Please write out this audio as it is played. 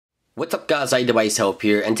What's up guys, iDevice Help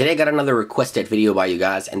here, and today I got another requested video by you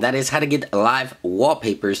guys, and that is how to get live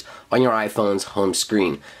wallpapers on your iPhone's home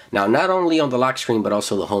screen. Now, not only on the lock screen, but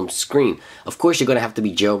also the home screen. Of course, you're going to have to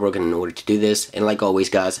be jailbroken in order to do this, and like always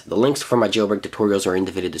guys, the links for my jailbreak tutorials are in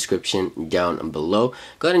the video description down below.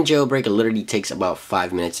 Go ahead and jailbreak. It literally takes about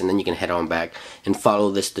 5 minutes, and then you can head on back and follow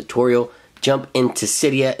this tutorial. Jump into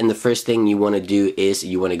Cydia, and the first thing you want to do is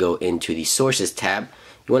you want to go into the Sources tab.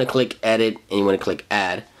 You want to click Edit, and you want to click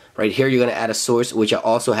Add. Right here, you're going to add a source, which I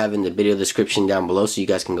also have in the video description down below, so you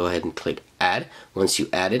guys can go ahead and click Add. Once you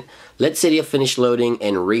add it, let Cydia finish loading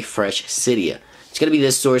and refresh Cydia. It's going to be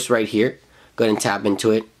this source right here. Go ahead and tap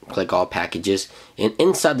into it, click All Packages, and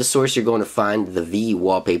inside the source, you're going to find the V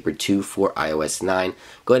Wallpaper 2 for iOS 9.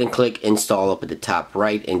 Go ahead and click Install up at the top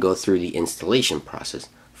right and go through the installation process.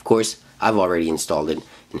 Of course, I've already installed it,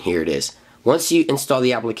 and here it is. Once you install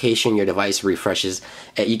the application, your device refreshes,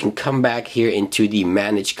 and you can come back here into the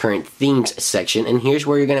Manage Current Themes section, and here's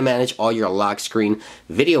where you're going to manage all your lock screen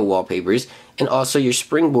video wallpapers and also your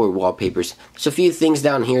springboard wallpapers. There's a few things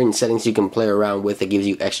down here in settings you can play around with that gives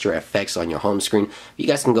you extra effects on your home screen. You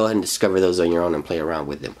guys can go ahead and discover those on your own and play around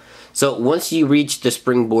with them. So once you reach the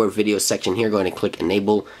springboard video section here, go ahead and click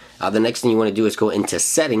Enable. The next thing you want to do is go into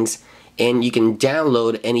Settings, and you can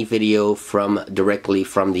download any video directly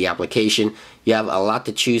from the application. You have a lot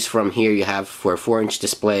to choose from here. You have for a 4-inch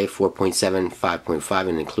display, 4.7, 5.5,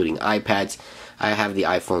 and including iPads. I have the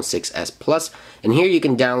iPhone 6s Plus, and here you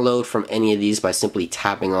can download from any of these by simply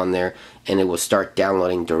tapping on there, and it will start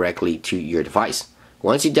downloading directly to your device.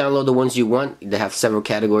 Once you download the ones you want, they have several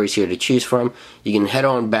categories here to choose from. You can head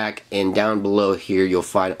on back, and down below here you'll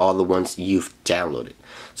find all the ones you've downloaded.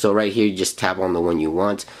 So right here you just tap on the one you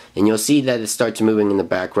want, and you'll see that it starts moving in the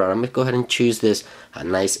background. I'm going to go ahead and choose this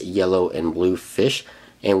nice yellow and blue fish,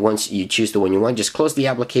 and once you choose the one you want, just close the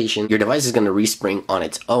application. Your device is going to respring on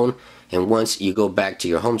its own, and once you go back to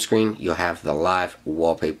your home screen, you'll have the live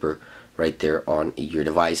wallpaper right there on your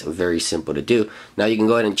device. Very simple to do. Now you can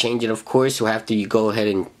go ahead and change it, of course. So after you go ahead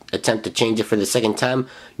and attempt to change it for the second time,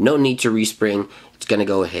 no need to respring. It's gonna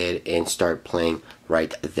go ahead and start playing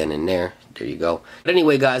right then and there. There you go. But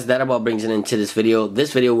anyway guys, that about brings it into this video.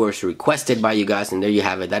 This video was requested by you guys, and there you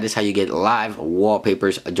have it. That is how you get live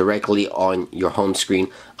wallpapers directly on your home screen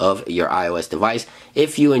of your iOS device.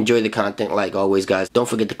 If you enjoy the content, like always guys, don't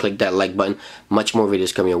forget to click that like button. Much more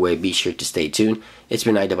videos coming your way. Be sure to stay tuned. It's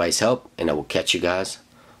been iDevice Help, and I will catch you guys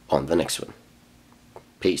on the next one.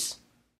 Peace.